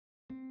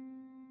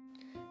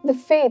the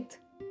faith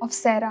of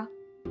Sarah.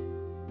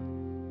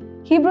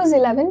 Hebrews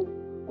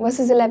 11,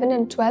 verses 11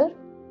 and 12.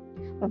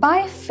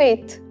 By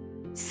faith,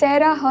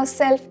 Sarah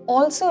herself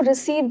also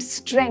received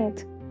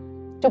strength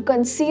to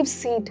conceive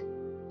seed,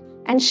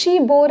 and she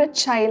bore a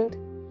child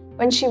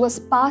when she was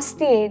past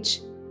the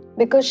age,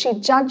 because she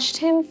judged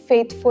him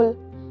faithful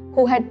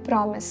who had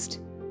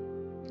promised.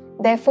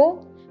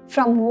 Therefore,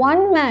 from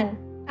one man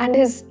and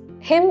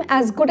him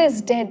as good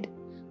as dead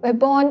were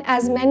born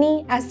as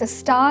many as the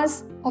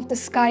stars of the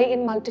sky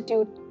in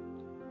multitude,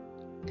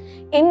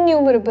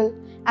 innumerable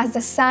as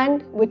the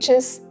sand which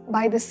is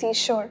by the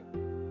seashore.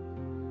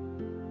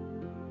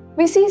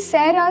 We see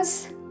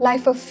Sarah's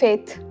life of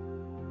faith,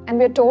 and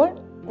we are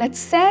told that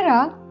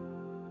Sarah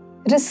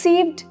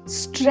received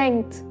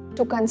strength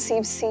to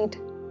conceive seed.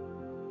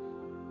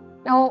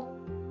 Now,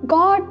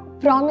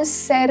 God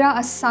promised Sarah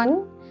a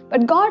son,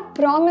 but God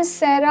promised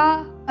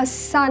Sarah a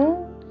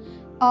son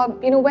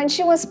when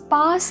she was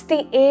past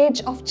the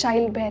age of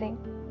childbearing.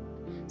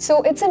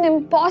 So it's an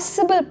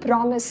impossible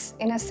promise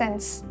in a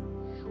sense.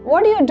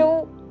 What do you do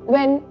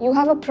when you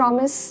have a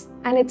promise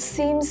and it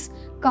seems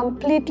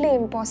completely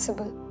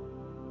impossible?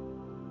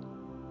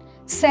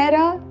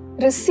 Sarah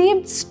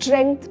received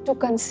strength to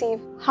conceive.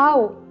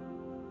 How?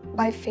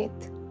 By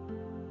faith.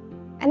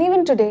 And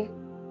even today,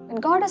 when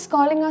God is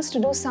calling us to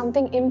do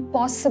something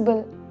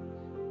impossible,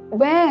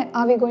 where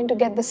are we going to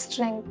get the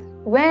strength?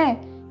 Where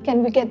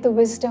can we get the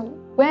wisdom?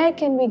 Where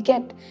can we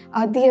get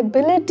the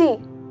ability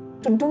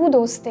to do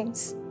those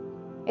things?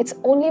 It's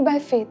only by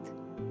faith.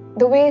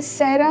 The way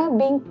Sarah,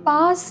 being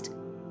past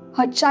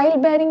her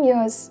childbearing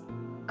years,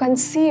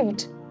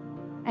 conceived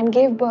and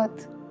gave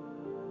birth,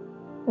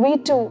 we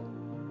too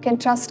can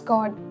trust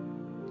God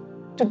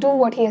to do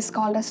what He has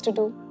called us to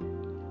do.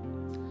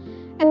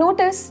 And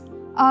notice,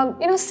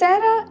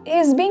 Sarah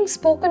is being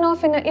spoken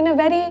of in a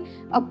very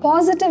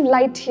positive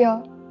light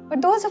here.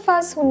 But those of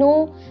us who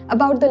know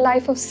about the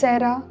life of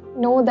Sarah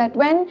know that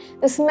when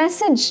this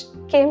message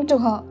came to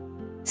her,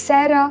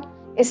 Sarah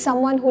is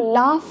someone who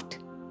laughed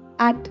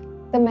at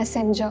the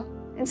messenger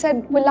and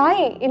said, will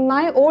I, in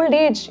my old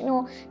age,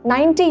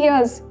 90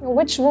 years,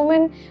 which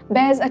woman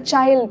bears a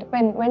child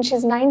when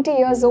she's 90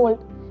 years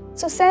old?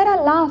 So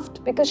Sarah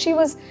laughed because she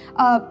was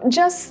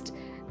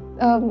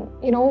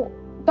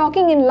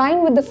talking in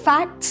line with the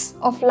facts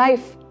of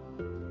life.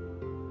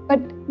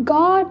 But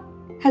God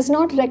has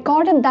not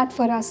recorded that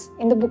for us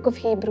in the book of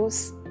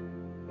Hebrews.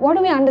 What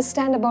do we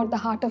understand about the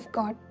heart of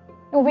God?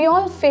 We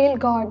all fail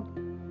God,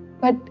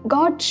 but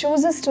God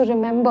chooses to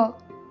remember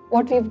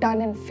what we've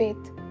done in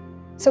faith.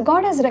 So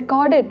God has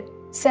recorded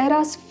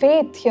Sarah's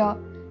faith here,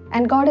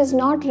 and God has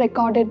not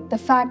recorded the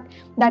fact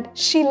that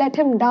she let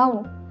him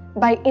down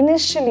by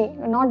initially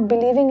not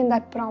believing in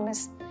that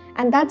promise.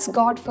 And that's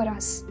God for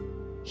us.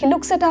 He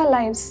looks at our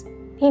lives,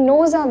 He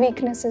knows our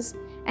weaknesses,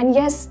 and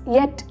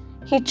yet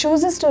He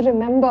chooses to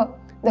remember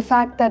the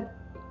fact that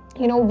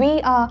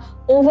we are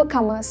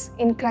overcomers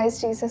in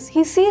Christ Jesus.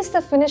 He sees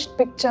the finished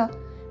picture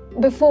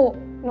before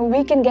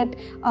we can get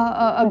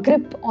a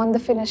grip on the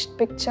finished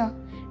picture.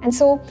 And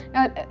so,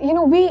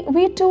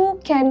 we too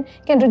can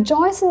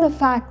rejoice in the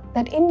fact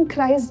that in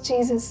Christ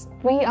Jesus,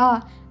 we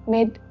are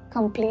made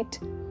complete.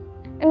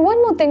 And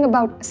one more thing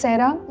about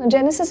Sarah,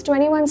 Genesis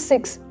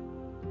 21:6.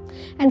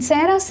 And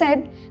Sarah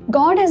said,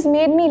 God has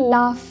made me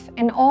laugh,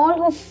 and all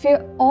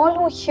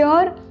who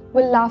hear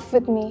will laugh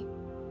with me.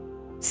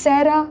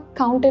 Sarah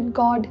counted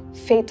God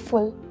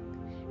faithful,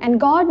 and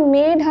God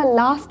made her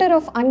laughter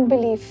of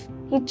unbelief.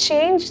 He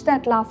changed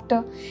that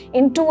laughter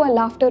into a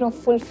laughter of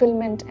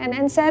fulfillment.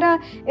 And Sarah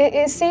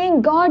is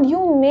saying, God,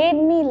 you made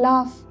me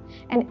laugh,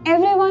 and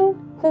everyone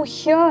who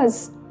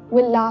hears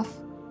will laugh.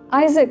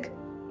 Isaac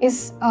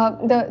is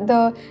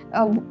the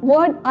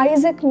word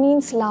Isaac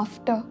means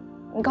laughter.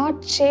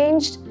 God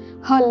changed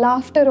her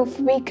laughter of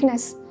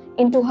weakness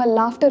into her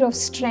laughter of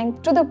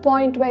strength, to the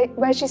point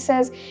where she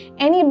says,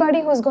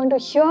 anybody who's going to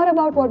hear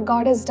about what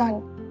God has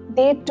done,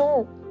 they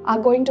too are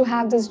going to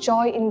have this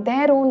joy in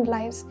their own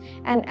lives.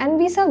 And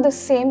we serve the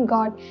same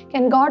God.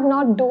 Can God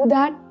not do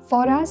that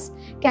for us?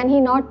 Can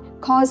He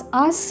not cause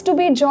us to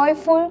be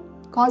joyful,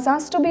 cause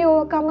us to be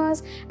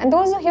overcomers? And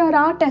those who hear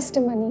our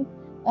testimony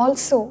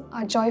also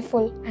are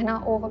joyful and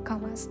are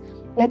overcomers.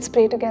 Let's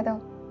pray together.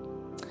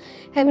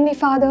 Heavenly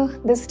Father,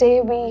 this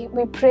day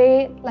we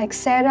pray like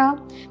Sarah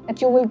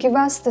that you will give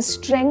us the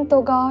strength,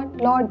 oh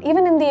God, Lord,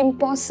 even in the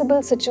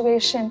impossible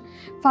situation,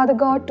 Father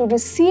God, to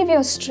receive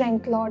your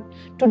strength, Lord,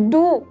 to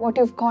do what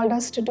you've called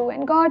us to do.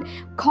 And God,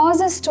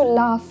 cause us to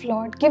laugh,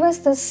 Lord. Give us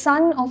the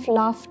son of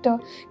laughter.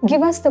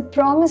 Give us the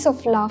promise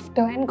of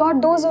laughter. And God,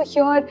 those who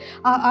hear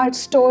our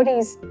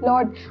stories,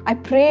 Lord, I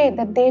pray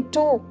that they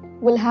too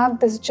will have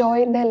this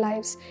joy in their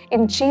lives.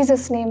 In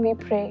Jesus' name we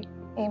pray.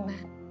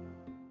 Amen.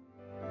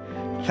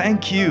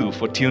 Thank you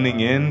for tuning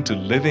in to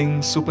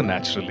Living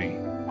Supernaturally.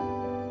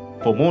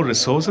 For more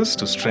resources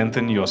to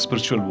strengthen your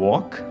spiritual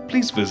walk,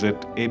 please visit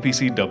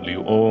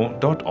apcwo.org.